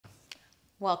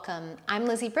Welcome, I'm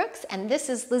Lizzie Brooks and this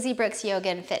is Lizzie Brooks Yoga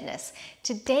and Fitness.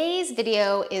 Today's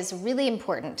video is really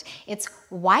important. It's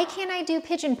why can't I do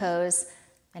pigeon pose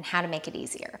and how to make it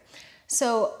easier.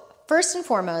 So first and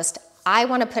foremost, I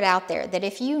want to put out there that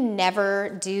if you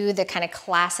never do the kind of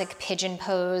classic pigeon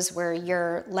pose where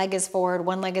your leg is forward,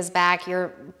 one leg is back,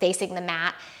 you're facing the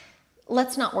mat,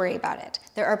 let's not worry about it.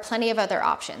 There are plenty of other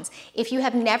options. If you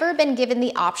have never been given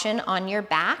the option on your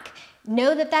back,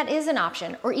 know that that is an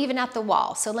option, or even at the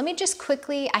wall. So let me just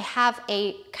quickly, I have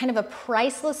a kind of a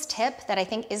priceless tip that I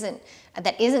think isn't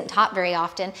taught very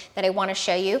often that I want to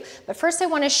show you. But first I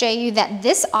want to show you that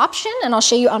this option, and I'll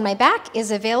show you on my back, is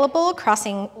available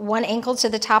crossing one ankle to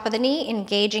the top of the knee,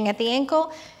 engaging at the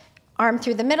ankle, arm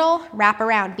through the middle, wrap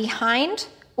around behind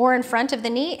or in front of the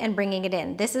knee and bringing it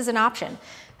in. This is an option.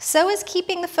 So is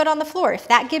keeping the foot on the floor. If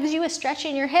that gives you a stretch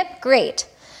in your hip, great.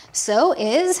 So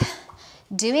is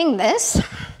doing this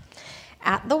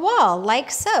at the wall, like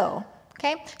so,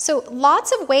 okay? So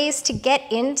lots of ways to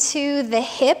get into the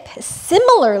hip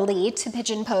similarly to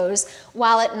pigeon pose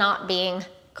while it not being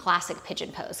classic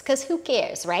pigeon pose, because who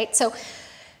cares, right? So,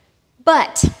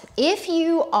 but if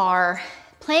you are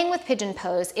playing with pigeon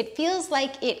pose, it feels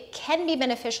like it can be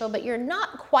beneficial, but you're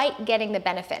not quite getting the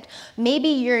benefit. Maybe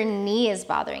your knee is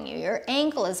bothering you, your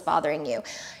ankle is bothering you.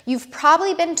 You've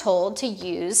probably been told to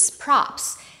use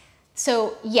props.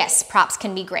 So yes, props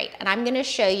can be great, and I'm going to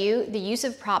show you the use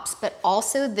of props, but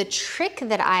also the trick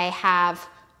that I have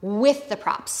with the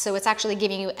props. So it's actually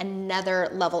giving you another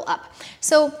level up.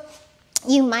 So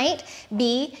you might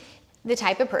be the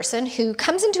type of person who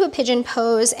comes into a pigeon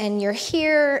pose and you're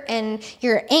here and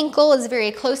your ankle is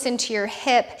very close into your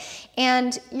hip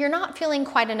and you're not feeling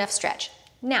quite enough stretch.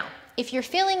 Now, if you're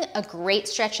feeling a great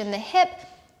stretch in the hip,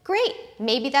 great,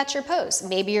 maybe that's your pose.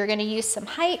 Maybe you're going to use some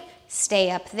height,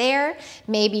 stay up there.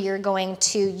 Maybe you're going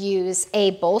to use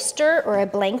a bolster or a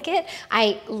blanket.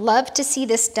 I love to see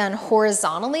this done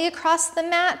horizontally across the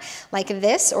mat like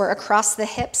this, or across the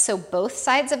hips, so both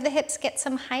sides of the hips get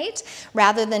some height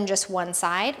rather than just one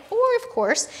side. Or of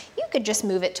course, you could just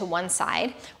move it to one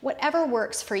side, whatever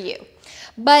works for you.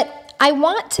 But I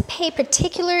want to pay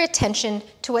particular attention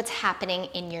to what's happening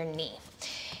in your knee.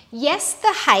 Yes,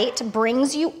 the height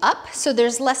brings you up, so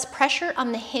there's less pressure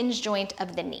on the hinge joint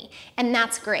of the knee, and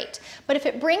that's great. But if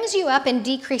it brings you up and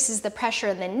decreases the pressure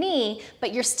in the knee,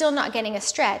 but you're still not getting a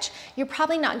stretch, you're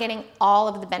probably not getting all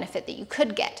of the benefit that you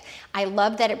could get. I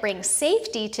love that it brings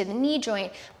safety to the knee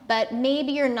joint, but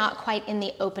maybe you're not quite in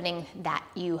the opening that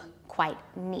you quite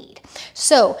need.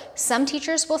 So some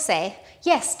teachers will say,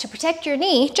 yes, to protect your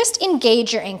knee, just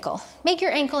engage your ankle. Make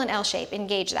your ankle an L shape,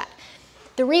 engage that.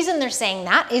 The reason they're saying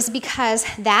that is because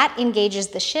that engages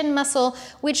the shin muscle,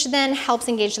 which then helps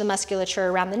engage the musculature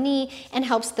around the knee and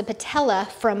helps the patella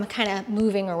from kind of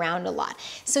moving around a lot.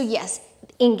 So yes,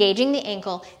 engaging the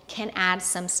ankle can add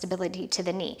some stability to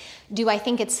the knee. Do I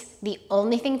think it's the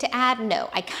only thing to add? No,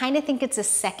 I kind of think it's a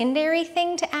secondary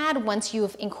thing to add once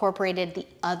you've incorporated the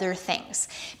other things.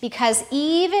 Because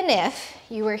even if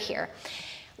you were here,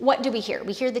 what do we hear?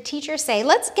 We hear the teacher say,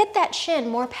 let's get that shin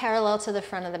more parallel to the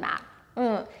front of the mat.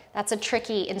 That's a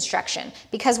tricky instruction,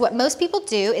 because what most people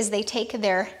do is they take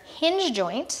their hinge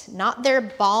joint, not their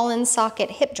ball and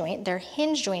socket hip joint, their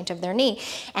hinge joint of their knee,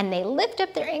 and they lift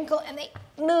up their ankle and they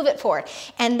move it forward,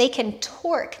 and they can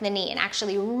torque the knee and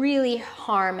actually really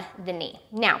harm the knee.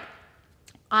 Now,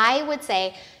 I would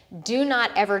say do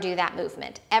not ever do that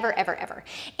movement, ever, ever, ever.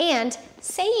 And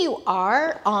say you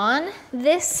are on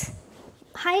this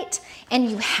height and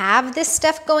you have this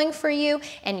stuff going for you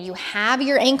and you have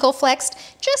your ankle flexed,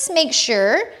 just make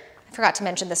sure, I forgot to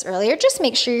mention this earlier, just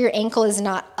make sure your ankle is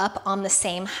not up on the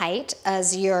same height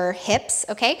as your hips,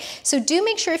 okay? So do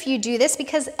make sure if you do this,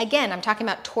 because again, I'm talking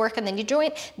about torque in the knee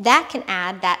joint, that can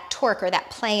add that torque or that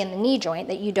play in the knee joint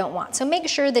that you don't want. So make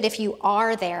sure that if you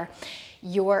are there,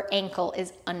 your ankle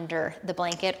is under the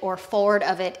blanket or forward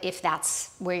of it if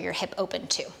that's where your hip opened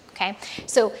to, okay?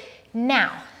 So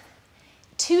now,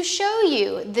 to show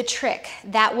you the trick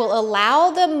that will allow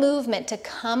the movement to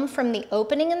come from the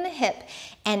opening in the hip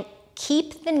and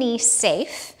keep the knee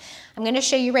safe, I'm going to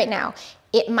show you right now.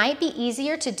 It might be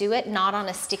easier to do it not on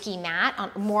a sticky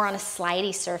mat, more on a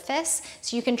slidey surface,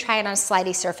 so you can try it on a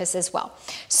slidey surface as well.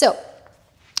 So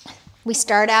we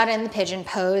start out in the pigeon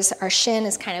pose, our shin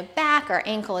is kind of back, our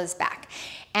ankle is back.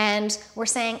 And we're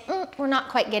saying, we're not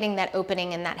quite getting that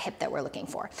opening in that hip that we're looking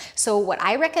for. So what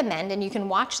I recommend, and you can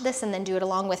watch this and then do it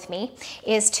along with me,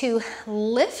 is to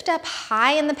lift up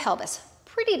high in the pelvis.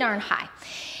 pretty darn high.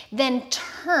 Then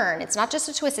turn, it's not just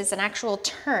a twist, it's an actual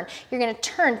turn. You're gonna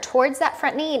turn towards that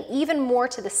front knee and even more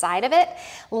to the side of it.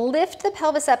 Lift the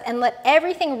pelvis up and let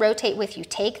everything rotate with you.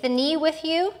 Take the knee with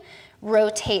you,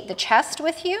 rotate the chest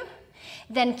with you.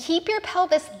 Then keep your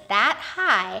pelvis that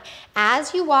high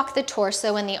as you walk the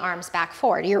torso and the arms back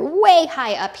forward. You're way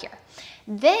high up here.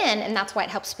 Then, and that's why it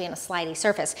helps to be on a slidey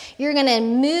surface, you're gonna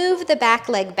move the back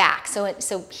leg back. So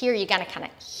here you gotta kind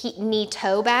of knee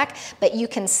toe back, but you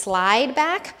can slide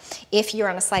back if you're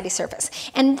on a slidey surface.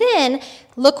 And then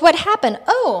look what happened.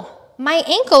 Oh, my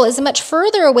ankle is much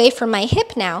further away from my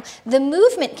hip now. The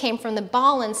movement came from the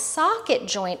ball and socket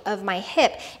joint of my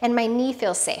hip, and my knee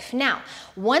feels safe. Now,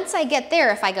 once I get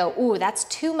there, if I go, ooh, that's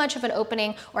too much of an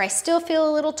opening, or I still feel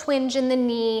a little twinge in the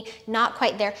knee, not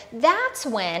quite there, that's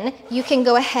when you can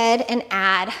go ahead and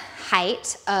add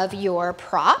height of your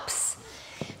props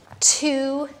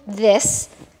to this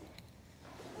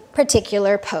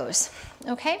particular pose,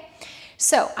 okay?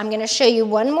 So I'm gonna show you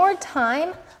one more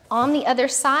time on the other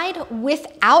side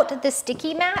without the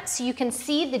sticky mat so you can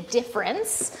see the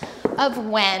difference of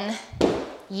when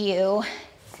you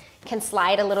can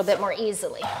slide a little bit more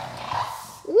easily.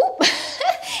 Whoop.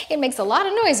 It makes a lot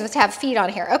of noise to have feet on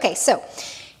here. Okay, so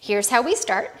here's how we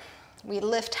start. We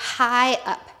lift high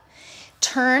up.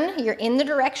 Turn, you're in the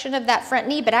direction of that front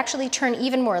knee, but actually turn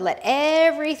even more. Let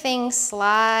everything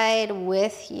slide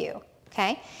with you,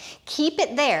 okay? Keep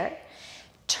it there.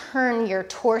 Turn your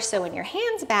torso and your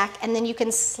hands back, and then you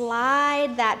can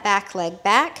slide that back leg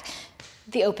back.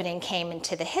 The opening came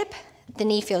into the hip, the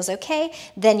knee feels okay,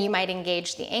 then you might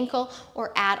engage the ankle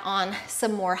or add on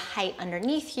some more height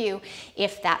underneath you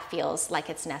if that feels like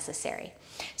it's necessary.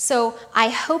 So I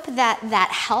hope that that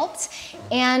helped,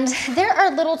 and there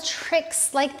are little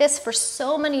tricks like this for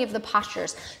so many of the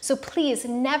postures. So please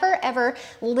never ever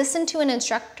listen to an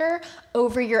instructor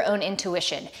over your own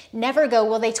intuition. Never go,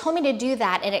 well, they told me to do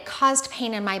that and it caused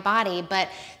pain in my body, but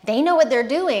they know what they're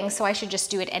doing, so I should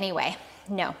just do it anyway.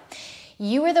 No.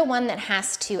 You are the one that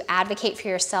has to advocate for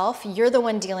yourself. You're the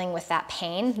one dealing with that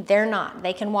pain. They're not.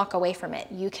 They can walk away from it.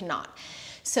 You cannot.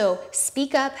 So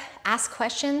speak up, ask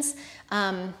questions,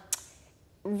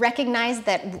 recognize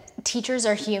that teachers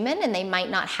are human and they might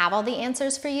not have all the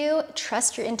answers for you.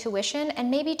 Trust your intuition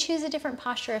and maybe choose a different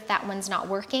posture if that one's not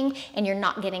working and you're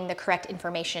not getting the correct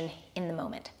information in the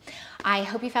moment. I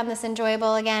hope you found this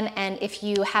enjoyable again, and if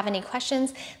you have any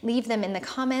questions, leave them in the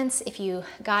comments. If you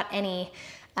got any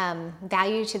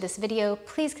value to this video,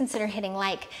 please consider hitting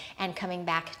like and coming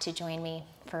back to join me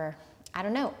for, I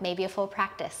don't know, maybe a full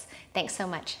practice. Thanks so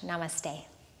much. Namaste.